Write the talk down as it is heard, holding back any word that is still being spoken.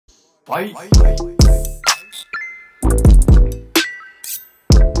Fight.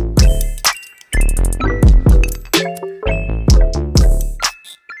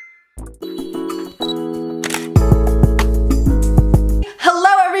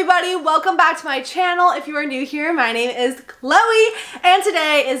 Welcome back to my channel. If you are new here, my name is Chloe, and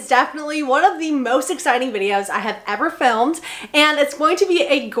today is definitely one of the most exciting videos I have ever filmed, and it's going to be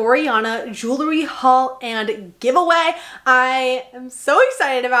a Gorjana jewelry haul and giveaway. I am so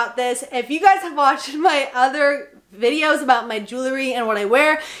excited about this. If you guys have watched my other videos about my jewelry and what I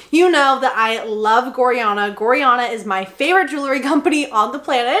wear, you know that I love Gorjana. Gorjana is my favorite jewelry company on the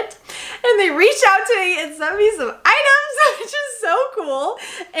planet, and they reached out to me and sent me some items, which is so cool.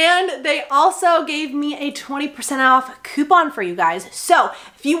 And they also gave me a 20% off coupon for you guys. So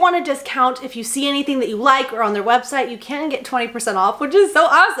if you want a discount, if you see anything that you like or on their website, you can get 20% off, which is so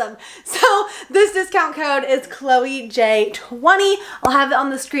awesome. So this discount code is ChloeJ20. I'll have it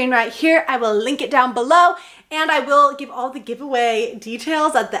on the screen right here. I will link it down below. And I will give all the giveaway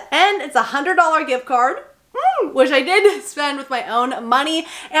details at the end. It's a $100 gift card, which I did spend with my own money.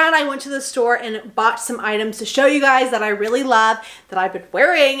 And I went to the store and bought some items to show you guys that I really love, that I've been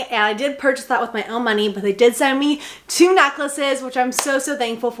wearing. And I did purchase that with my own money, but they did send me 2 necklaces, which I'm so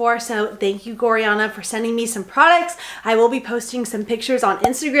thankful for. So thank you, Gorjana, for sending me some products. I will be posting some pictures on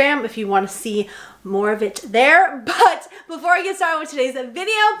Instagram if you want to see more of it there. But before I get started with today's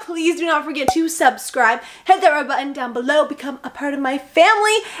video, please do not forget to subscribe, hit that red button down below, become a part of my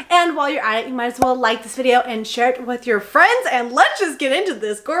family, and while you're at it, you might as well like this video and share it with your friends. And let's just get into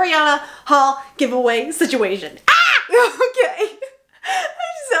this Gorjana haul giveaway situation. Okay.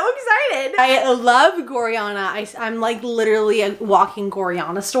 I'm so excited. I love Gorjana. I'm like literally a walking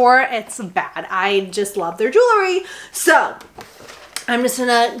Gorjana store. It's bad. I just love their jewelry. So I'm just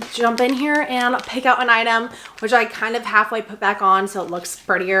gonna jump in here and pick out an item, which I kind of halfway put back on so it looks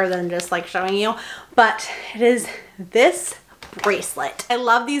prettier than just like showing you. But it is this bracelet. I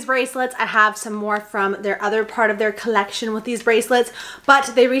love these bracelets. I have some more from their other part of their collection with these bracelets,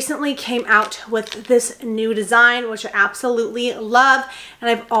 but they recently came out with this new design, which I absolutely love. And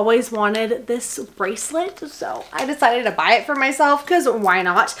I've always wanted this bracelet, so I decided to buy it for myself because why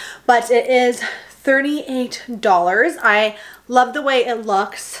not? But it is $38. I love the way it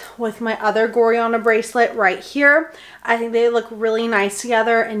looks with my other Gorjana bracelet right here. I think they look really nice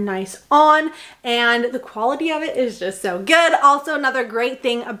together and nice on, and the quality of it is just so good. Also, another great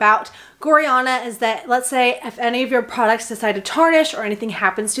thing about Gorjana is that, let's say if any of your products decide to tarnish or anything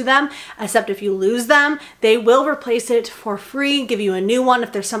happens to them, except if you lose them, they will replace it for free, give you a new one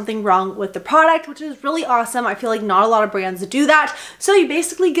if there's something wrong with the product, which is really awesome. I feel like not a lot of brands do that. So you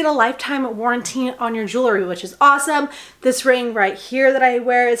basically get a lifetime warranty on your jewelry, which is awesome. This ring right here that I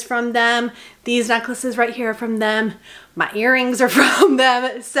wear is from them. These necklaces right here are from them. My earrings are from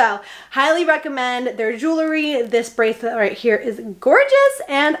them. So highly recommend their jewelry. This bracelet right here is gorgeous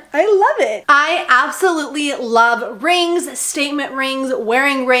and I love it. I absolutely love rings, statement rings,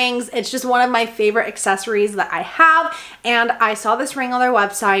 wearing rings. It's just one of my favorite accessories that I have. And I saw this ring on their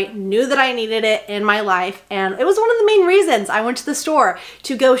website, knew that I needed it in my life. And it was one of the main reasons I went to the store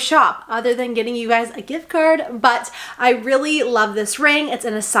to go shop, other than getting you guys a gift card. But I really love this ring. It's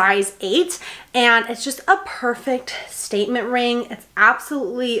in a size 8. And it's just a perfect statement ring. It's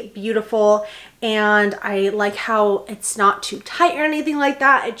absolutely beautiful, and I like how it's not too tight or anything like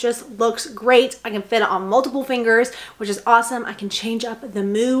that. It just looks great. I can fit it on multiple fingers, which is awesome. I can change up the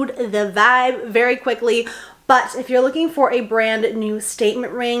mood, the vibe very quickly. But if you're looking for a brand new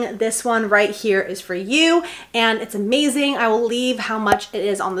statement ring, this one right here is for you, and it's amazing. I will leave how much it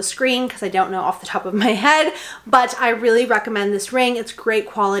is on the screen because I don't know off the top of my head, but I really recommend this ring. It's great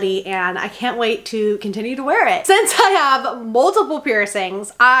quality and I can't wait to continue to wear it. Since I have multiple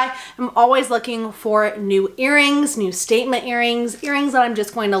piercings, I am always looking for new earrings, new statement earrings, earrings that I'm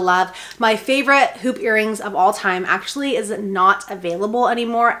just going to love. My favorite hoop earrings of all time actually is not available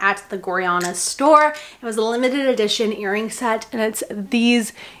anymore at the Gorjana store. It was a limited edition earring set, and it's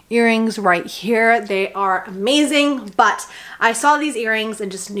these earrings right here. They are amazing, but I saw these earrings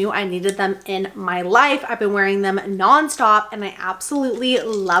and just knew I needed them in my life. I've been wearing them nonstop and I absolutely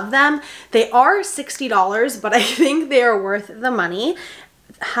love them. They are $60, but I think they are worth the money.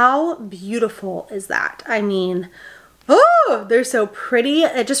 How beautiful is that? I mean, oh, they're so pretty.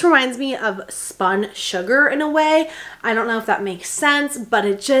 It just reminds me of spun sugar in a way. I don't know if that makes sense, but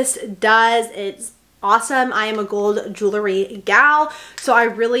it just does. It's awesome. I am a gold jewelry gal, so I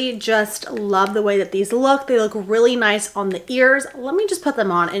really just love the way that these look. They look really nice on the ears. Let me just put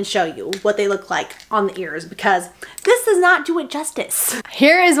them on and show you what they look like on the ears, because this does not do it justice.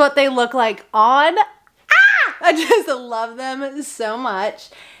 Here is what they look like on. I just love them so much.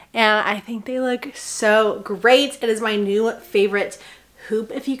 and I think they look so great. It is my new favorite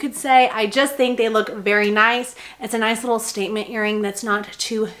hoop, if you could say. I just think they look very nice. It's a nice little statement earring that's not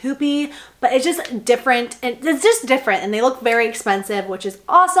too hoopy, but it's just different. It's just different, and they look very expensive, which is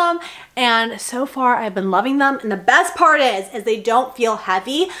awesome. And so far I've been loving them, and the best part is they don't feel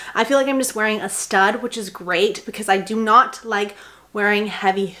heavy. I feel like I'm just wearing a stud, which is great because I do not like wearing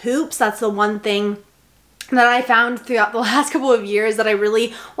heavy hoops. That's the one thing that I found throughout the last couple of years, that I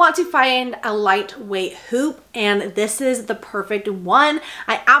really want to find a lightweight hoop, and this is the perfect one.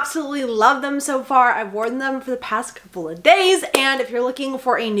 I absolutely love them so far. I've worn them for the past couple of days, and if you're looking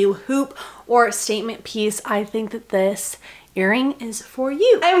for a new hoop or statement piece, I think that this earring is for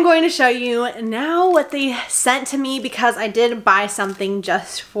you. I'm going to show you now what they sent to me, because I did buy something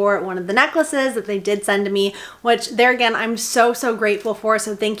just for one of the necklaces that they did send to me, which there again, I'm so grateful for.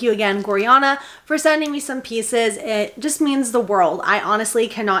 So thank you again, Gorjana, for sending me some pieces. It just means the world. I honestly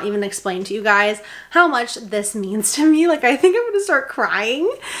cannot even explain to you guys how much this means to me. Like, I think I'm gonna start crying.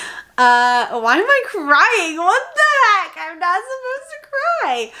 Why am I crying? What the heck? I'm not supposed to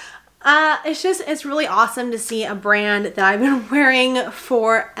cry. It's really awesome to see a brand that I've been wearing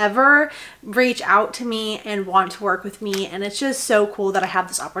forever reach out to me and want to work with me, and it's just so cool that I have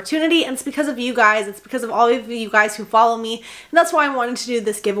this opportunity, and it's because of you guys. It's because of all of you guys who follow me, and that's why I wanted to do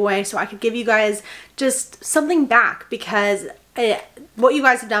this giveaway, so I could give you guys just something back, because what you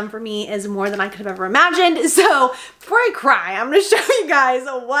guys have done for me is more than I could have ever imagined. So before I cry, I'm going to show you guys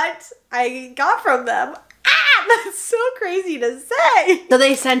what I got from them. That's so crazy to say. So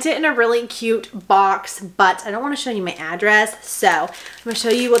they sent it in a really cute box, but I don't want to show you my address, so I'm going to show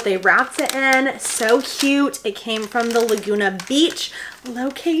you what they wrapped it in. So cute. It came from the Laguna Beach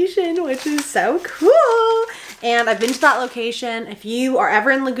location, which is so cool. And I've been to that location. If you are ever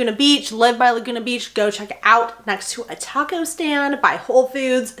in Laguna Beach, live by Laguna Beach, go check it out, next to a taco stand by Whole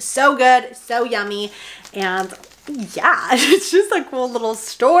Foods. So good, so yummy. And yeah, it's just a cool little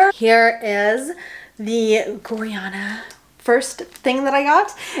store. Here is the Gorjana first thing that I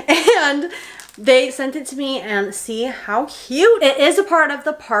got, and they sent it to me, and see how cute. It is a part of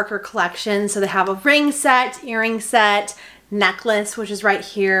the Parker collection, so they have a ring set, earring set, necklace, which is right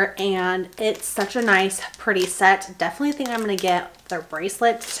here, and it's such a nice pretty set. Definitely think I'm gonna get their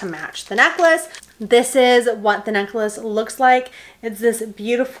bracelet to match the necklace. This is what the necklace looks like. It's this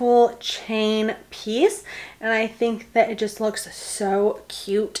beautiful chain piece, and I think that it just looks so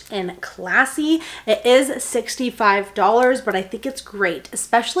cute and classy. It is $65, but I think it's great,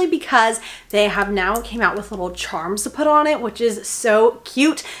 especially because they have now came out with little charms to put on it, which is so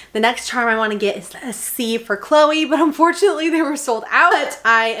cute. The next charm I want to get is a C for Chloe, but unfortunately they were sold out. But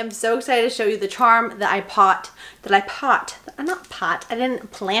I am so excited to show you the charm that I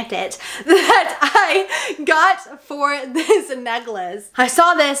didn't plant it, that I got for this necklace. I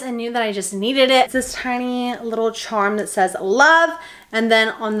saw this and knew that I just needed it. It's this tiny little charm that says love, and then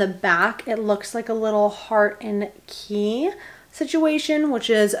on the back it looks like a little heart and key situation, which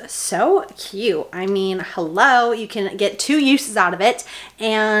is so cute. I mean, hello, you can get two uses out of it,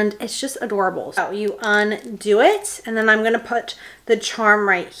 and it's just adorable. So you undo it, and then I'm gonna put the charm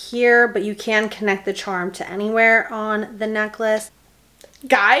right here, but you can connect the charm to anywhere on the necklace.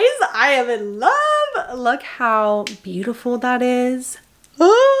 Guys, I am in love. Look how beautiful that is.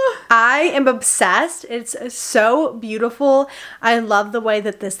 I am obsessed. It's so beautiful. I love the way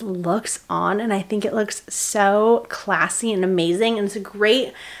that this looks on, and I think it looks so classy and amazing, and it's a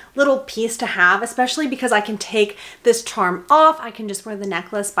great little piece to have, especially because I can take this charm off. I can just wear the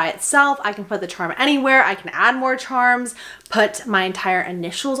necklace by itself. I can put the charm anywhere. I can add more charms, put my entire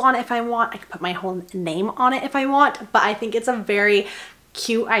initials on it if I want. I can put my whole name on it if I want, but I think it's a very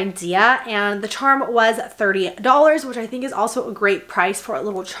cute idea, and the charm was $30, which I think is also a great price for a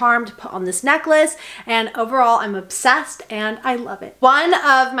little charm to put on this necklace. And overall, I'm obsessed and I love it. One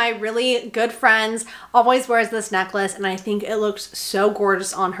of my really good friends always wears this necklace, and I think it looks so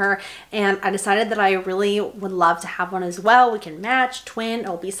gorgeous on her, and I decided that I really would love to have one as well. We can match, twin,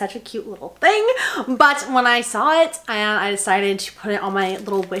 it'll be such a cute little thing. But when I saw it and I decided to put it on my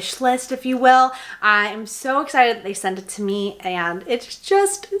little wish list, if you will, I am so excited that they sent it to me, and it's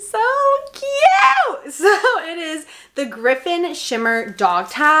just so cute. So it is the Griffin Shimmer Dog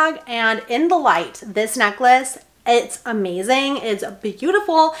Tag, and in the light, this necklace, it's amazing. It's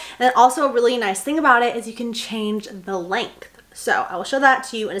beautiful, and also a really nice thing about it is you can change the length. So I will show that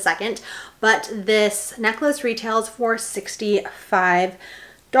to you in a second, but this necklace retails for $65,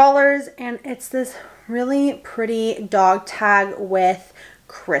 and it's this really pretty dog tag with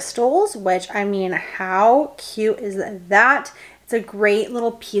crystals, which, I mean, how cute is that? It's a great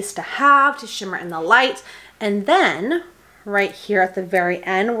little piece to have to shimmer in the light. And then right here at the very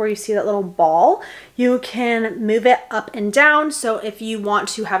end where you see that little ball. You can move it up and down. So if you want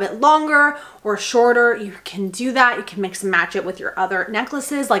to have it longer or shorter, you can do that. You can mix and match it with your other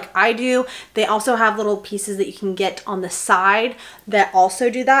necklaces like I do. They also have little pieces that you can get on the side that also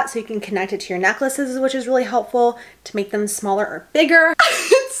do that. So you can connect it to your necklaces, which is really helpful to make them smaller or bigger.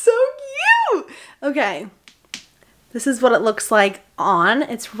 It's so cute. Okay. This is what it looks like on.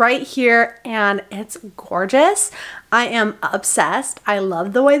 It's right here and it's gorgeous. I am obsessed. I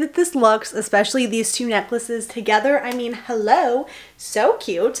love the way that this looks, especially these two necklaces together. I mean, hello, so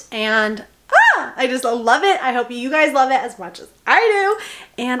cute. And I just love it. I hope you guys love it as much as I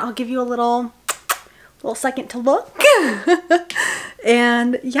do. And I'll give you a little second to look.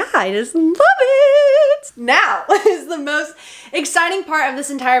 And yeah, I just love it. Now is the most exciting part of this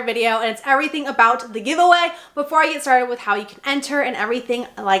entire video, and it's everything about the giveaway. Before I get started with how you can enter and everything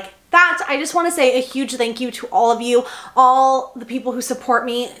like that, I just want to say a huge thank you to all of you, all the people who support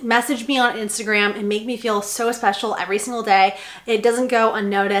me, message me on Instagram, and make me feel so special every single day. It doesn't go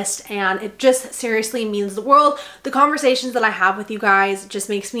unnoticed, and it just seriously means the world. The conversations that I have with you guys just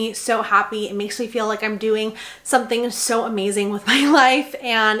makes me so happy. It makes me feel like I'm doing something so amazing with my life,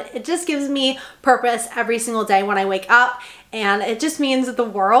 and it just gives me purpose every single day when I wake up. And it just means the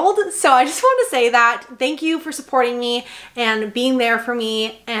world. So I just want to say that. Thank you for supporting me and being there for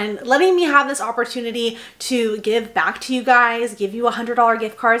me and letting me have this opportunity to give back to you guys, give you a $100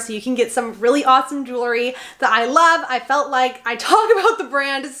 gift card so you can get some really awesome jewelry that I love. I felt like I talk about the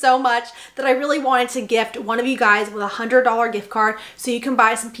brand so much that I really wanted to gift one of you guys with a $100 gift card so you can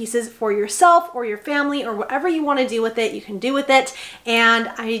buy some pieces for yourself or your family or whatever you want to do with it, you can do with it. And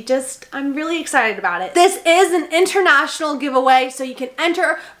I'm really excited about it. This is an international giveaway, so you can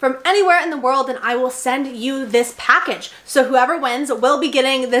enter from anywhere in the world and I will send you this package. So whoever wins will be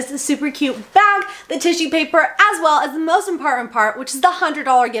getting this super cute bag, the tissue paper, as well as the most important part, which is the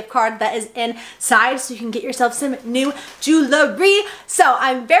 $100 gift card that is inside, so you can get yourself some new jewelry. So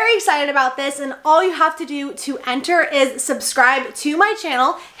I'm very excited about this, and all you have to do to enter is subscribe to my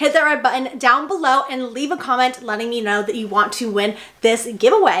channel, hit that red button down below, and leave a comment letting me know that you want to win this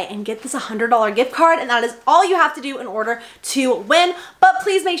giveaway and get this $100 gift card. And that is all you have to do in order to win. But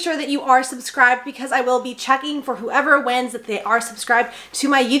please make sure that you are subscribed, because I will be checking for whoever wins that they are subscribed to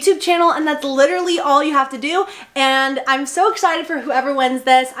my YouTube channel, and that's literally all you have to do. And I'm so excited for whoever wins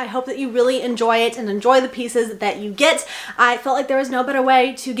this. I hope that you really enjoy it and enjoy the pieces that you get. I felt like there was no better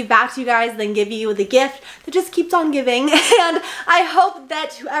way to give back to you guys than give you the gift that just keeps on giving. And I hope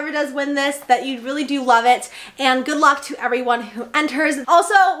that whoever does win this, that you really do love it, and good luck to everyone who enters.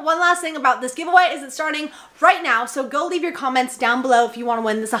 Also, one last thing about this giveaway is it's starting right now, so go leave your comments down below if you want to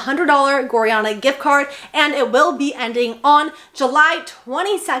win this $100 Gorjana gift card, and it will be ending on July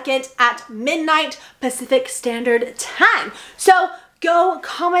 22nd at midnight Pacific Standard Time. So go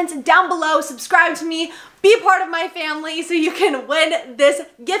comment down below, subscribe to me, be a part of my family so you can win this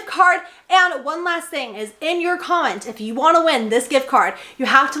gift card. And one last thing is, in your comment, if you want to win this gift card, you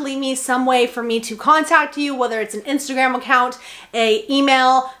have to leave me some way for me to contact you, whether it's an Instagram account, a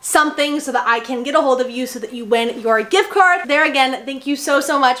email, something, so that I can get a hold of you so that you win your gift card. There again, thank you so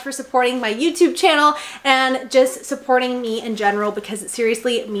much for supporting my YouTube channel and just supporting me in general, because it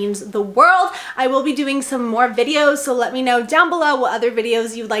seriously means the world. I will be doing some more videos, so let me know down below what other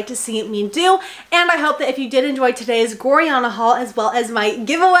videos you'd like to see me do. And I hope that if you did enjoy today's Gorjana haul as well as my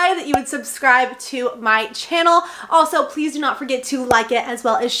giveaway, that you would subscribe to my channel. Also, please do not forget to like it as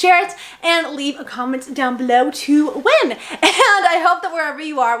well as share it, and leave a comment down below to win. And I hope that wherever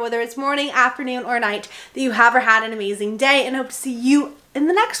you are, whether it's morning, afternoon, or night, that you have or had an amazing day, and hope to see you in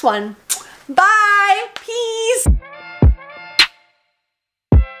the next one. Bye! Peace!